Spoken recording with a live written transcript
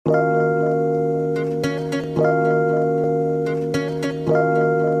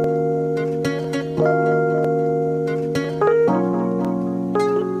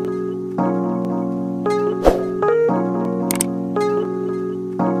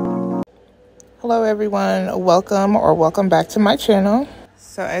Hello everyone, welcome back to my channel.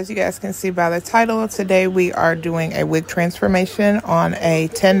 So as you guys can see by the title, today we are doing a wig transformation on a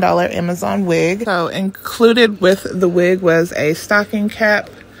 $10 Amazon wig. So included with the wig was a stocking cap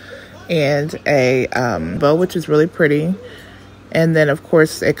and a bow, which is really pretty. And then of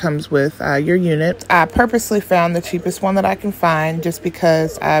course it comes with your unit. I purposely found the cheapest one that I can find just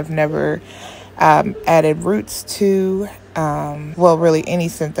because I've never added roots to well, really any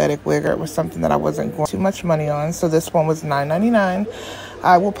synthetic wig, or it was something that I wasn't going too much money on. So this one was $9.99.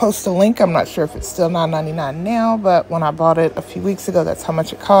 I will post a link. I'm not sure if it's still $9.99 now, but when I bought it a few weeks ago, that's how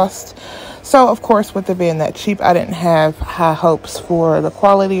much it cost. So of course, with it being that cheap, I didn't have high hopes for the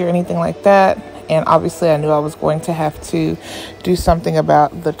quality or anything like that. And obviously I knew I was going to have to do something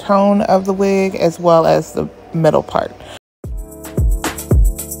about the tone of the wig as well as the middle part.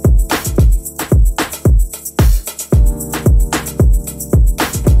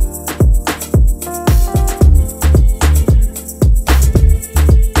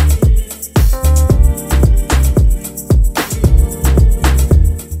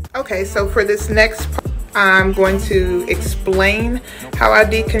 Okay, so for this next part, I'm going to explain how I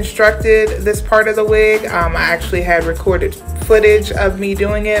deconstructed this part of the wig. I actually had recorded footage of me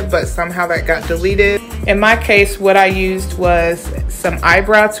doing it, but somehow that got deleted. In my case, what I used was some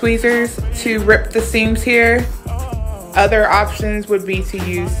eyebrow tweezers to rip the seams here. Other options would be to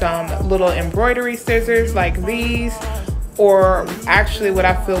use some little embroidery scissors like these, or actually what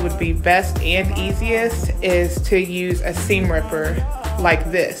I feel would be best and easiest is to use a seam ripper like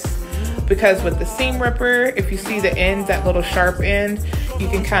this. Because with the seam ripper, if you see the end, that little sharp end, you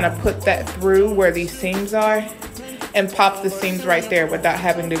can kind of put that through where these seams are and pop the seams right there without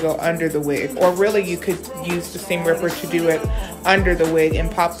having to go under the wig. Or really you could use the seam ripper to do it under the wig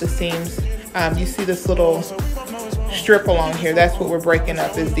and pop the seams. You see this little strip along here, that's what we're breaking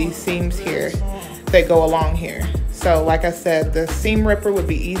up, is these seams here that go along here. So like I said, the seam ripper would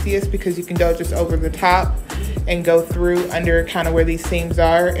be easiest because you can go just over the top and go through under kind of where these seams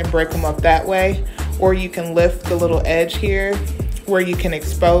are and break them up that way. Or you can lift the little edge here where you can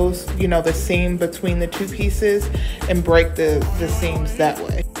expose, you know, the seam between the two pieces and break the seams that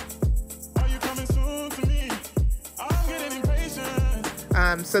way.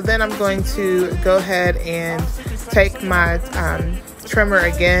 So then I'm going to go ahead and take my trimmer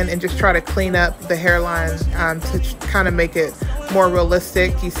again and just try to clean up the hairline to kind of make it more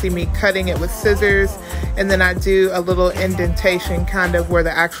realistic. You see me cutting it with scissors, and then I do a little indentation kind of where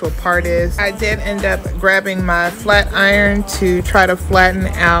the actual part is. I did end up grabbing my flat iron to try to flatten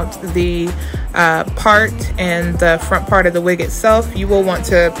out the part and the front part of the wig itself. You will want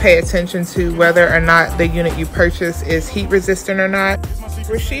to pay attention to whether or not the unit you purchase is heat resistant or not.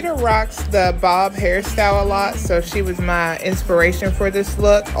 Rashida rocks the bob hairstyle a lot, so she was my inspiration for this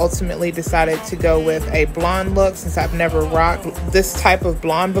look. Ultimately decided to go with a blonde look since I've never rocked this type of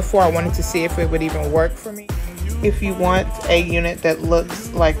blonde before. I wanted to see if it would even work for me. If you want a unit that looks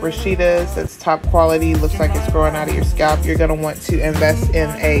like Rashida's, that's top quality, looks like it's growing out of your scalp, you're going to want to invest in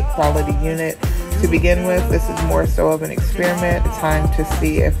a quality unit to begin with. This is more so of an experiment, a time to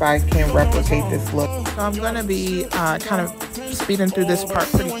see if I can replicate this look. So I'm going to be kind of speeding through this part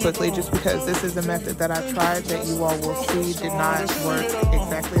pretty quickly just because this is a method that I tried that you all will see did not work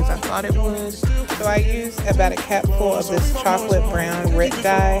exactly as I thought it would. So I used about a capful of this chocolate brown Rit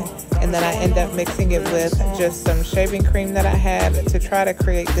dye, and then I end up mixing it with just some shaving cream that I had to try to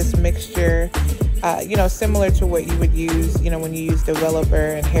create this mixture, you know, similar to what you would use, you know, when you use developer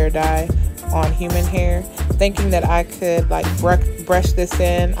and hair dye on human hair, thinking that I could like brush this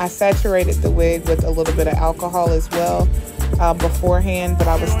in. I saturated the wig with a little bit of alcohol as well beforehand, but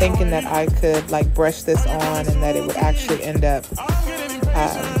I was thinking that I could like brush this on and that it would actually end up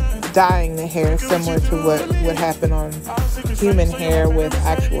dyeing the hair similar to what would happen on human hair with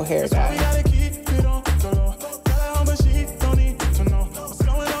actual hair dye.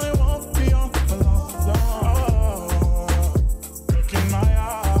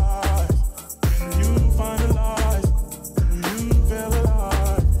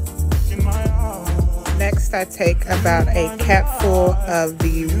 Next, I take about a capful of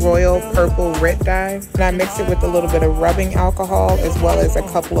the Royal Purple Rit dye, and I mix it with a little bit of rubbing alcohol as well as a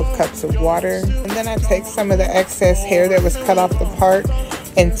couple of cups of water. And then I take some of the excess hair that was cut off the part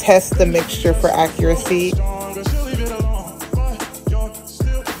and test the mixture for accuracy.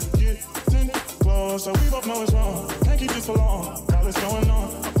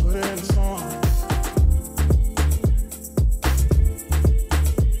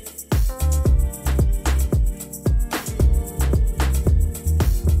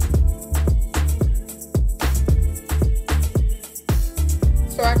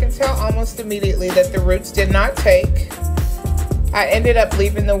 So I can tell almost immediately that the roots did not take. I ended up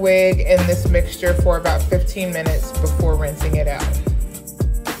leaving the wig in this mixture for about 15 minutes before rinsing it out.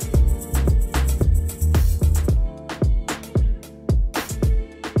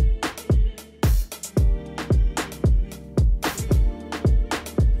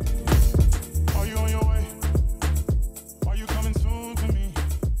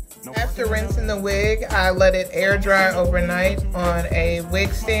 After rinsing the wig, I let it air dry overnight on a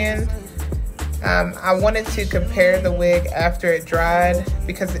wig stand. I wanted to compare the wig after it dried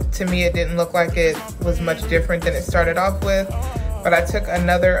because to me it didn't look like it was much different than it started off with. But I took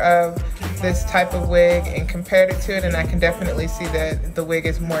another of this type of wig and compared it to it, and I can definitely see that the wig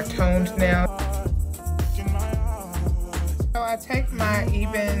is more toned now. So I take my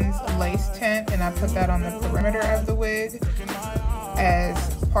Evens lace tint and I put that on the perimeter of the wig as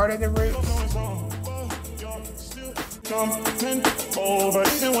part of the roots. Over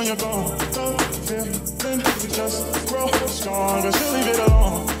even when you're gone, feeling just grow stronger. She'll leave it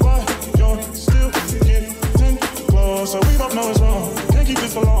alone, but you're still getting close. So we both know it's wrong. Can't keep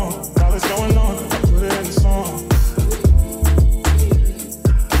this for long. While it's going on, I put it in the song.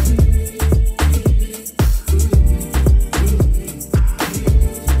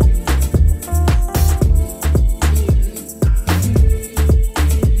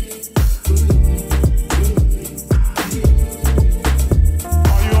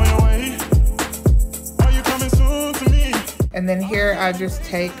 And then here I just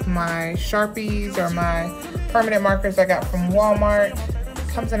take my Sharpies or my permanent markers I got from Walmart. It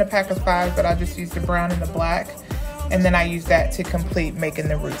comes in a pack of 5, but I just use the brown and the black. And then I use that to complete making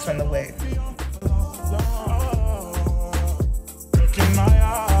the roots on the wig.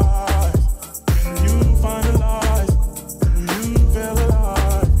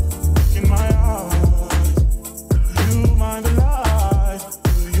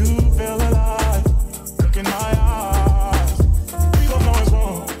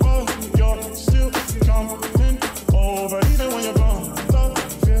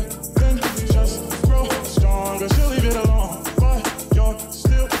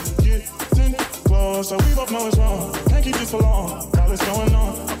 So we both know it's wrong. Can't keep this for long. While it's going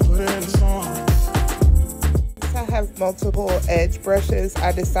on, I put it in the song. Since I have multiple edge brushes,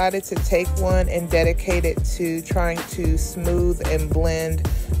 I decided to take one and dedicate it to trying to smooth and blend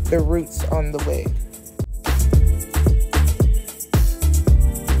the roots on the wig.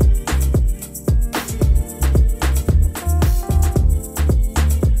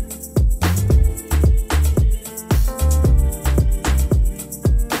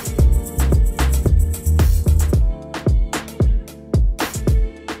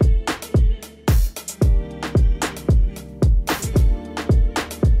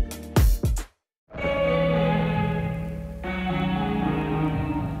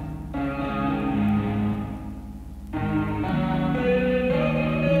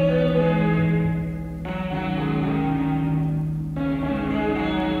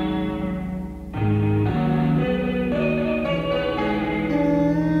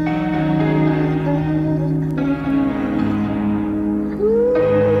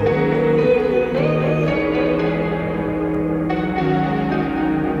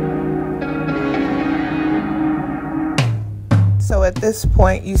 So at this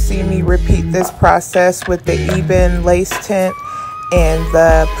point, you see me repeat this process with the Eben lace tint and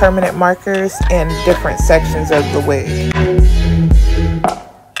the permanent markers in different sections of the wig.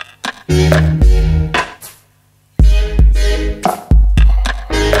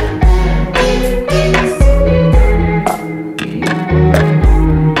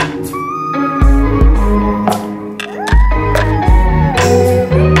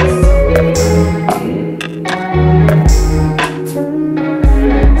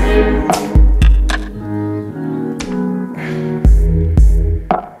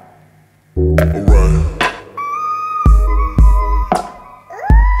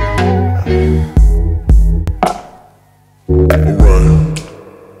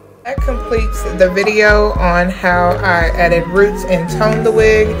 That completes the video on how I added roots and toned the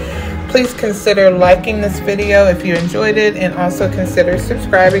wig. Please consider liking this video if you enjoyed it, and also consider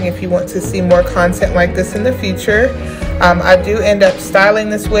subscribing if you want to see more content like this in the future. I do end up styling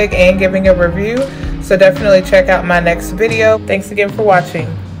this wig and giving a review, so definitely check out my next video. Thanks again for watching.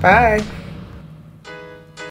 Bye.